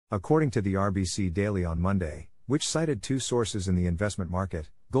According to the RBC Daily on Monday, which cited two sources in the investment market,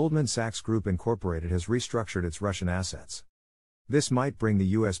 Goldman Sachs Group Inc. has restructured its Russian assets. This might bring the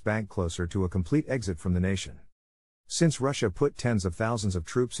U.S. bank closer to a complete exit from the nation. Since Russia put tens of thousands of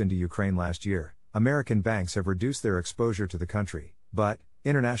troops into Ukraine last year, American banks have reduced their exposure to the country, but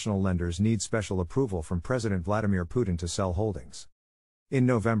international lenders need special approval from President Vladimir Putin to sell holdings. In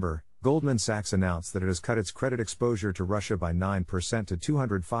November, Goldman Sachs announced that it has cut its credit exposure to Russia by 9% to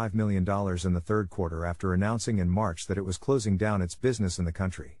 $205 million in the third quarter after announcing in March that it was closing down its business in the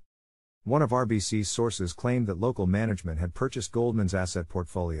country. One of RBC's sources claimed that local management had purchased Goldman's asset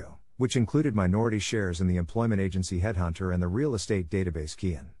portfolio, which included minority shares in the employment agency Headhunter and the real estate database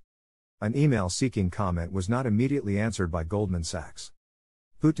Kian. An email seeking comment was not immediately answered by Goldman Sachs.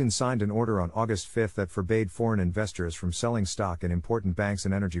 Putin signed an order on August 5 that forbade foreign investors from selling stock in important banks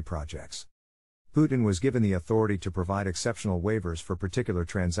and energy projects. Putin was given the authority to provide exceptional waivers for particular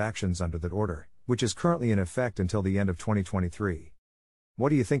transactions under that order, which is currently in effect until the end of 2023. What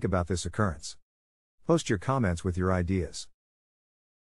do you think about this occurrence? Post your comments with your ideas.